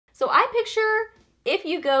So I picture if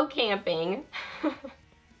you go camping.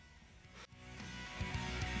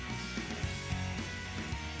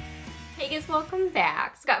 Hey guys, welcome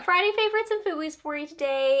back. So got Friday favorites and Fooeys for you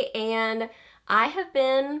today, and I have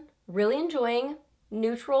been really enjoying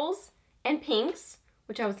neutrals and pinks,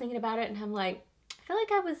 which I was thinking about it and I'm like, I feel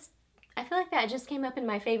like that just came up in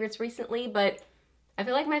my favorites recently, but I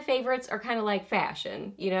feel like my favorites are kind of like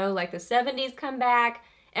fashion, you know, like the 70s come back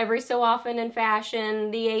every so often in fashion,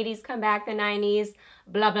 the 80s come back, the 90s,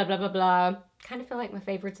 blah, blah, blah, blah, blah. Kind of feel like my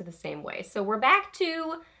favorites are the same way. So we're back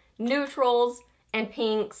to neutrals and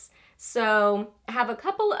pinks. So I have a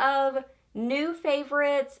couple of new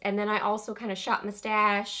favorites, and then I also kind of shot my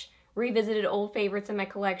stash, revisited old favorites in my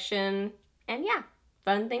collection, and yeah,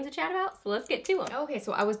 fun things to chat about, so let's get to them. Okay,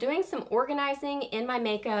 so I was doing some organizing in my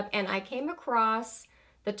makeup, and I came across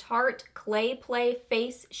the Tarte Clay Play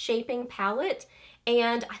Face Shaping Palette,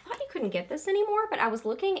 and I thought you couldn't get this anymore, but I was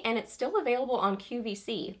looking, and it's still available on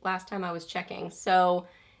QVC last time I was checking. So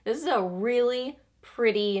this is a really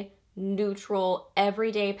pretty neutral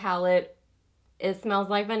everyday palette. It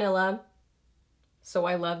smells like vanilla, so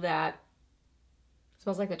I love that. It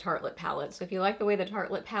smells like the Tarte Lip palette. So if you like the way the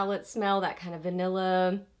Tarte Lip palettes smell, that kind of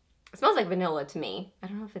vanilla, it smells like vanilla to me. I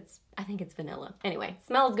don't know if it's, I think it's vanilla. Anyway,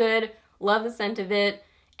 smells good, love the scent of it,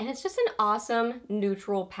 and it's just an awesome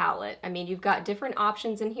neutral palette. I mean, you've got different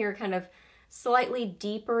options in here, kind of slightly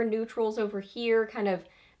deeper neutrals over here, kind of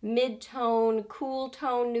mid-tone, cool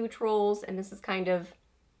tone neutrals, and this is kind of,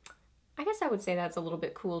 I guess I would say that's a little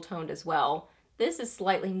bit cool toned as well. This is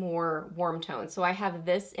slightly more warm toned. So I have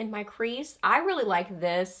this in my crease. I really like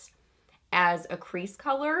this as a crease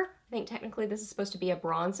color. I think technically this is supposed to be a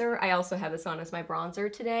bronzer. I also have this on as my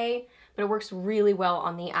bronzer today, but it works really well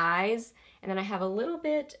on the eyes. And then I have a little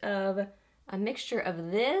bit of a mixture of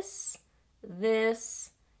this, this,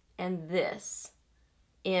 and this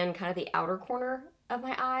in kind of the outer corner of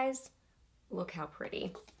my eyes. Look how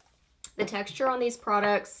pretty. The texture on these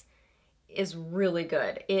products is really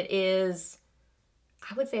good. It is,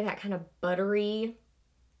 I would say, that kind of buttery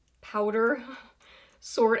powder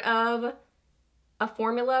sort of a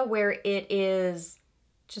formula where it is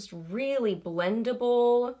just really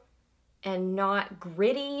blendable and not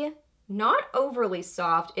gritty, not overly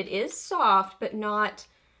soft. It is soft, but not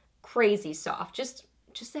crazy soft. Just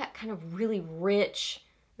that kind of really rich,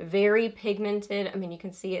 very pigmented, I mean, you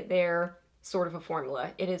can see it there, sort of a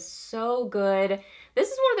formula. It is so good. This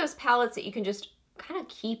is one of those palettes that you can just kind of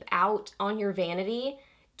keep out on your vanity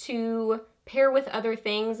to pair with other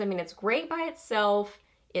things. I mean, it's great by itself.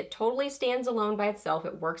 It totally stands alone by itself.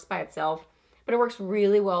 It works by itself, but it works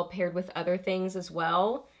really well paired with other things as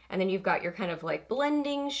well. And then you've got your kind of like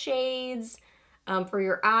blending shades for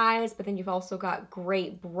your eyes, but then you've also got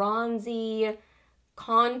great bronzy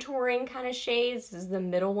contouring kind of shades. This is the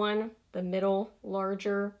middle one, the middle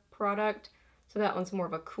larger product. So that one's more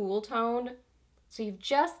of a cool tone. So you've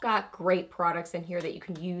just got great products in here that you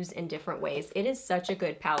can use in different ways. It is such a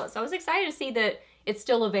good palette. So I was excited to see that it's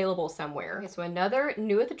still available somewhere. Okay, so another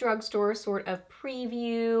new at the drugstore sort of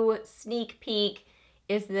preview, sneak peek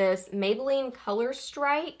is this Maybelline Color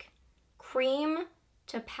Strike Cream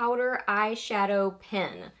to Powder Eyeshadow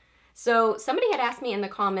Pen. So somebody had asked me in the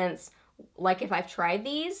comments, like, if I've tried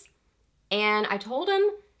these, and I told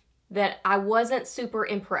them that I wasn't super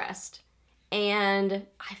impressed. And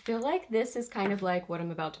I feel like this is kind of like what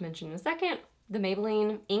I'm about to mention in a second, the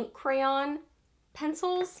Maybelline ink crayon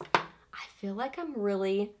pencils. I feel like I'm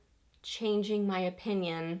really changing my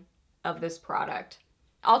opinion of this product.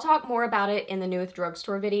 I'll talk more about it in the new at the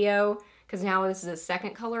drugstore video, because now this is the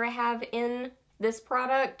second color I have in this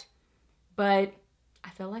product, but I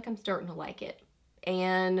feel like I'm starting to like it,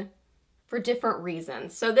 and for different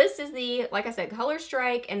reasons. So this is the, like I said, Color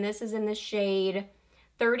Strike, and this is in the shade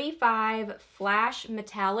 35 Flash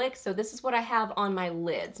Metallic. So this is what I have on my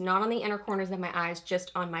lids, not on the inner corners of my eyes,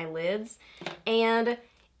 just on my lids. And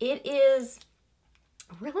it is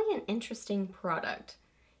really an interesting product.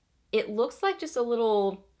 It looks like just a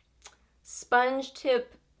little sponge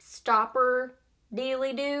tip stopper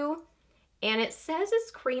dealy-doo, and it says it's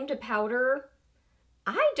cream to powder.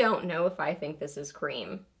 I don't know if I think this is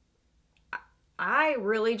cream. I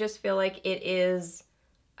really just feel like it is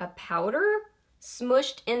a powder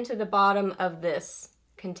smushed into the bottom of this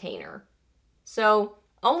container. So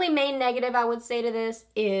only main negative I would say to this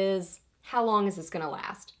is, how long is this gonna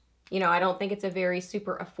last? You know, I don't think it's a very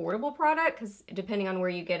super affordable product, because depending on where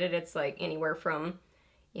you get it, it's like anywhere from,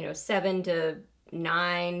 you know, $7 to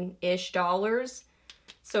 $9-ish.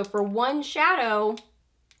 So for one shadow,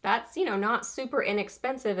 that's, you know, not super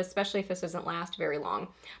inexpensive, especially if this doesn't last very long.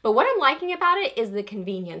 But what I'm liking about it is the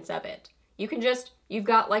convenience of it. You can just, you've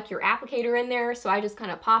got like your applicator in there, so I just kind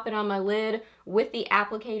of pop it on my lid with the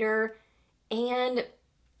applicator, and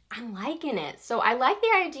I'm liking it. So I like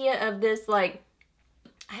the idea of this, like,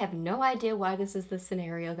 I have no idea why this is the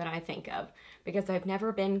scenario that I think of, because I've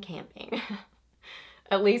never been camping.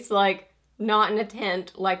 At least like not in a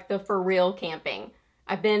tent, like the for real camping.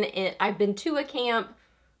 I've been to a camp,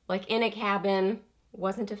 like in a cabin,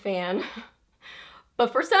 wasn't a fan.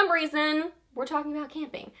 But for some reason, we're talking about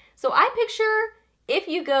camping. So I picture if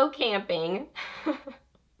you go camping,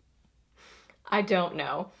 I don't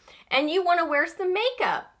know, and you want to wear some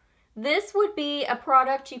makeup, this would be a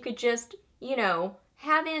product you could just, you know,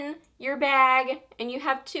 have in your bag, and you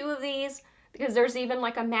have 2 of these, because there's even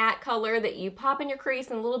like a matte color that you pop in your crease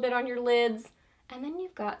and a little bit on your lids, and then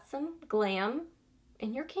you've got some glam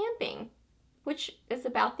in your camping, which is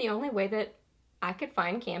about the only way that I could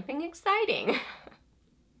find camping exciting.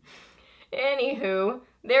 Anywho,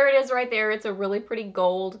 there it is right there. It's a really pretty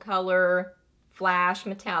gold color. Flash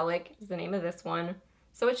Metallic is the name of this one.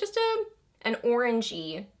 So it's just an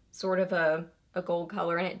orangey sort of a gold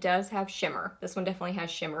color, and it does have shimmer. This one definitely has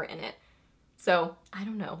shimmer in it. So I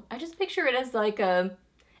don't know. I just picture it as like an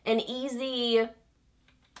easy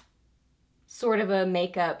sort of a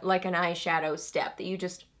makeup, like an eyeshadow step that you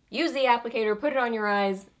just use the applicator, put it on your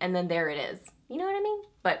eyes, and then there it is. You know what I mean?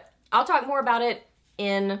 But I'll talk more about it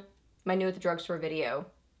in my new at the drugstore video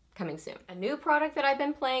coming soon. A new product that I've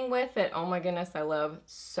been playing with that, oh my goodness, I love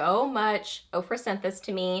so much. OFRA sent this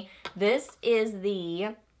to me. This is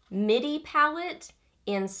the Midi palette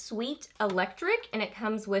in Sweet Electric, and it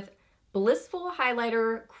comes with Blissful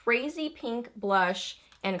Highlighter, Crazy Pink Blush,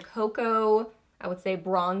 and Cocoa, I would say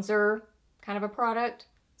bronzer kind of a product.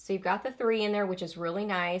 So you've got the 3 in there, which is really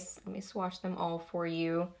nice. Let me swatch them all for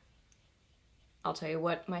you. I'll tell you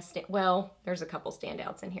what well, there's a couple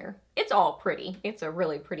standouts in here. It's all pretty. It's a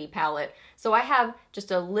really pretty palette. So I have just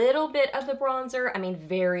a little bit of the bronzer. I mean,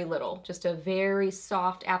 very little. Just a very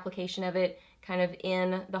soft application of it, kind of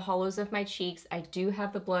in the hollows of my cheeks. I do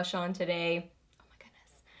have the blush on today. Oh my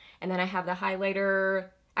goodness. And then I have the highlighter,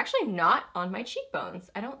 actually not on my cheekbones,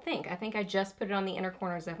 I don't think. I think I just put it on the inner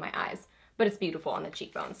corners of my eyes, but it's beautiful on the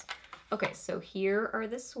cheekbones. Okay, so here are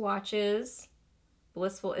the swatches.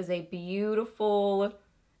 Blissful is a beautiful,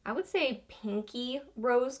 I would say pinky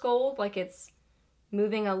rose gold, like it's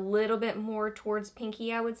moving a little bit more towards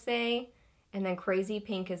pinky, I would say. And then Crazy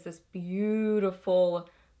Pink is this beautiful,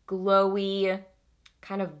 glowy,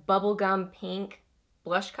 kind of bubblegum pink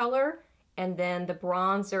blush color. And then the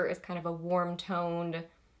bronzer is kind of a warm toned,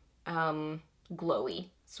 glowy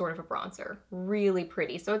sort of a bronzer. Really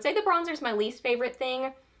pretty. So I'd say the bronzer is my least favorite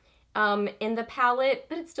thing in the palette,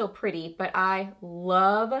 but it's still pretty. But I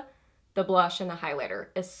love the blush and the highlighter,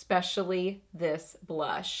 especially this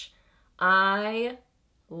blush. I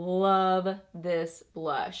love this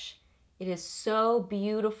blush. It is so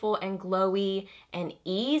beautiful and glowy and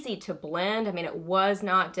easy to blend. I mean, it was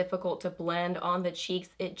not difficult to blend on the cheeks.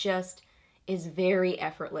 It just is very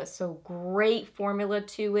effortless. So great formula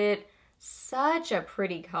to it. Such a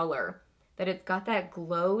pretty color that it's got that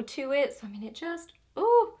glow to it. So, I mean, it just,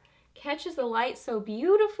 ooh, catches the light so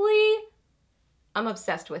beautifully. I'm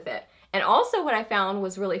obsessed with it. And also what I found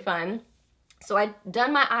was really fun. So I'd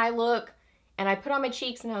done my eye look and I put on my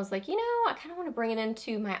cheeks and I was like, you know, I kind of want to bring it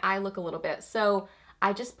into my eye look a little bit. So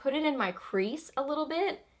I just put it in my crease a little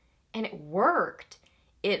bit and it worked.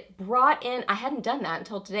 It brought in, I hadn't done that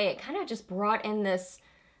until today. It kind of just brought in this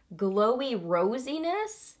glowy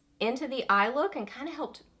rosiness into the eye look and kind of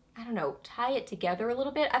helped, I don't know, tie it together a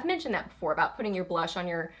little bit. I've mentioned that before about putting your blush on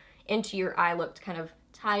into your eye look to kind of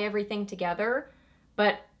tie everything together.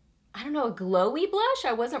 But I don't know, a glowy blush,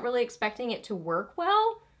 I wasn't really expecting it to work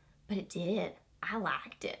well, but it did. I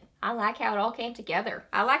liked it. I like how it all came together.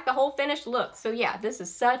 I like the whole finished look. So yeah, this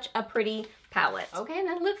is such a pretty palette. Okay, and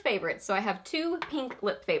then lip favorites. So I have 2 pink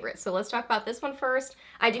lip favorites. So let's talk about this one first.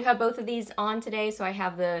 I do have both of these on today. So I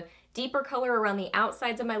have the deeper color around the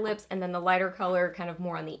outsides of my lips and then the lighter color kind of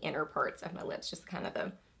more on the inner parts of my lips, just kind of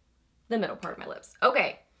the middle part of my lips.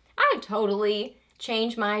 Okay, I totally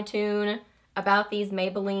changed my tune about these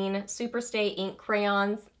Maybelline Superstay ink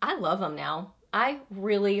crayons. I love them now. I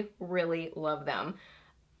really, really love them.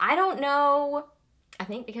 I don't know, I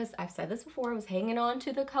think because I've said this before, I was hanging on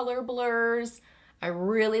to the color blurs. I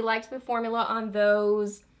really liked the formula on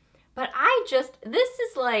those. But this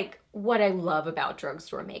is like what I love about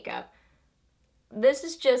drugstore makeup. This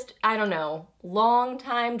is just, I don't know, long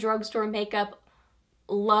time drugstore makeup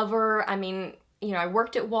lover. I mean, you know, I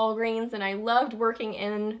worked at Walgreens and I loved working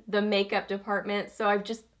in the makeup department. So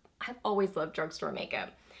I've always loved drugstore makeup.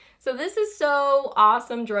 So this is so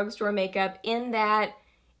awesome drugstore makeup in that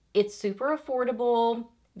It's super affordable.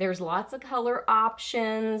 There's lots of color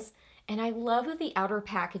options. And I love that the outer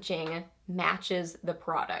packaging matches the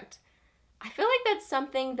product. I feel like that's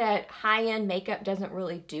something that high-end makeup doesn't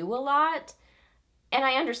really do a lot. And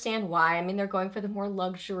I understand why. I mean, they're going for the more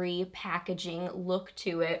luxury packaging look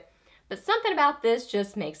to it. But something about this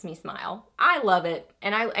just makes me smile. I love it.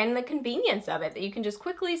 And the convenience of it, that you can just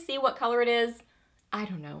quickly see what color it is. I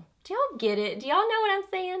don't know. Do y'all get it? Do y'all know what I'm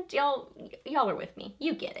saying? Y'all are with me.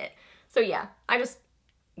 You get it. So yeah,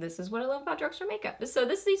 this is what I love about drugstore makeup. So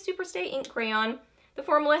this is the Super Stay Ink Crayon. The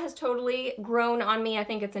formula has totally grown on me. I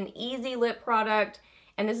think it's an easy lip product.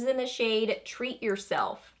 And this is in the shade Treat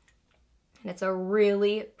Yourself. And it's a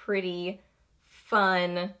really pretty,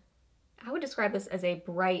 fun, I would describe this as a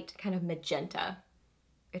bright kind of magenta.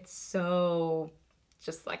 It's so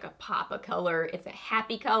just like a pop of color. It's a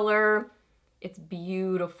happy color. It's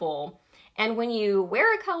beautiful. And when you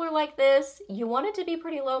wear a color like this, you want it to be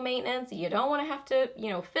pretty low maintenance. You don't want to have to, you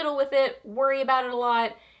know, fiddle with it, worry about it a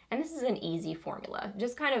lot. And this is an easy formula.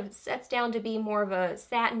 Just kind of sets down to be more of a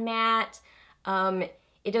satin matte.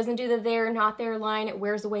 It doesn't do the there, not there line. It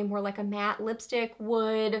wears away more like a matte lipstick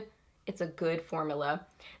would. It's a good formula.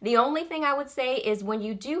 The only thing I would say is when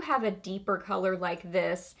you do have a deeper color like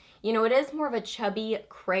this, you know, it is more of a chubby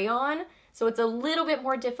crayon, so it's a little bit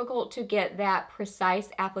more difficult to get that precise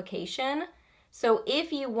application. So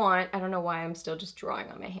if you want, I don't know why I'm still just drawing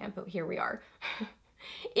on my hand, but here we are.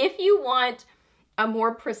 If you want a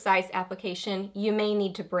more precise application, you may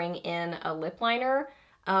need to bring in a lip liner.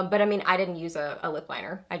 But I mean, I didn't use a lip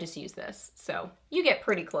liner. I just used this. So you get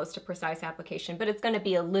pretty close to precise application, but it's going to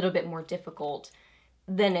be a little bit more difficult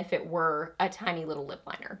than if it were a tiny little lip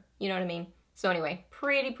liner. You know what I mean? So anyway,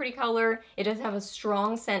 pretty color. It does have a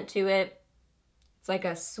strong scent to it. It's like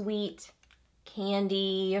a sweet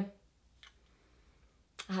candy,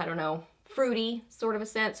 I don't know, fruity sort of a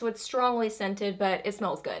scent. So it's strongly scented, but it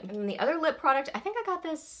smells good. And then the other lip product, I think I got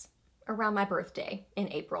this around my birthday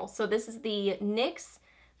in April. So this is the NYX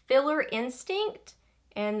Filler Instinct,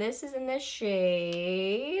 and this is in the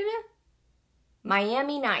shade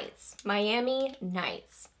Miami Nights. Miami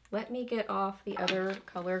Nights. Let me get off the other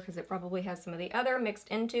color because it probably has some of the other mixed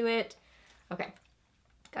into it. Okay,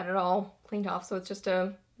 got it all cleaned off, so it's just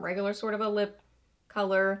a regular sort of a lip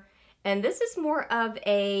color. And this is more of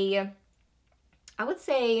a, I would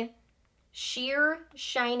say, sheer,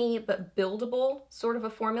 shiny, but buildable sort of a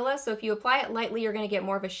formula. So if you apply it lightly, you're going to get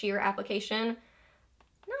more of a sheer application.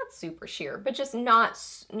 Not super sheer, but just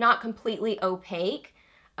not completely opaque.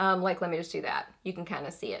 Like, let me just do that. You can kind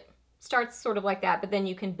of see it. Starts sort of like that, but then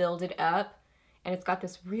you can build it up, and it's got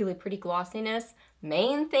this really pretty glossiness.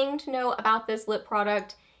 Main thing to know about this lip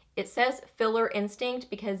product, it says Filler Instinct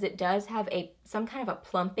because it does have some kind of a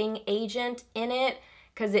plumping agent in it,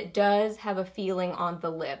 because it does have a feeling on the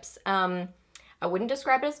lips. I wouldn't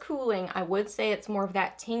describe it as cooling. I would say it's more of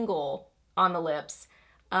that tingle on the lips.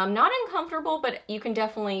 Not uncomfortable, but you can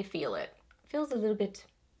definitely feel it. Feels a little bit,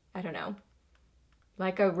 I don't know,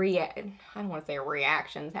 like I don't want to say a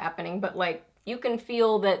reaction's happening, but like you can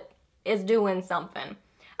feel that it's doing something.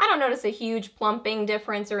 I don't notice a huge plumping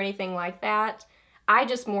difference or anything like that. I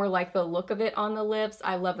just more like the look of it on the lips.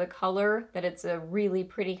 I love the color, that it's a really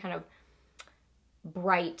pretty kind of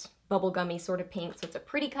bright bubblegummy sort of pink. So it's a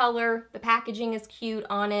pretty color. The packaging is cute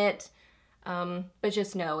on it. But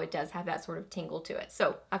just know it does have that sort of tingle to it.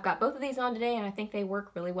 So I've got both of these on today and I think they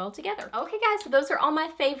work really well together. Okay guys, so those are all my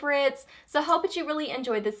favorites. So I hope that you really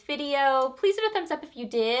enjoyed this video. Please hit a thumbs up if you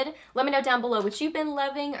did. Let me know down below what you've been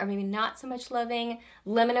loving or maybe not so much loving.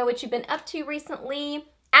 Let me know what you've been up to recently.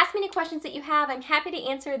 Ask me any questions that you have. I'm happy to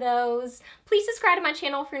answer those. Please subscribe to my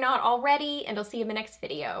channel if you're not already, and I'll see you in the next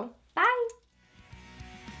video. Bye!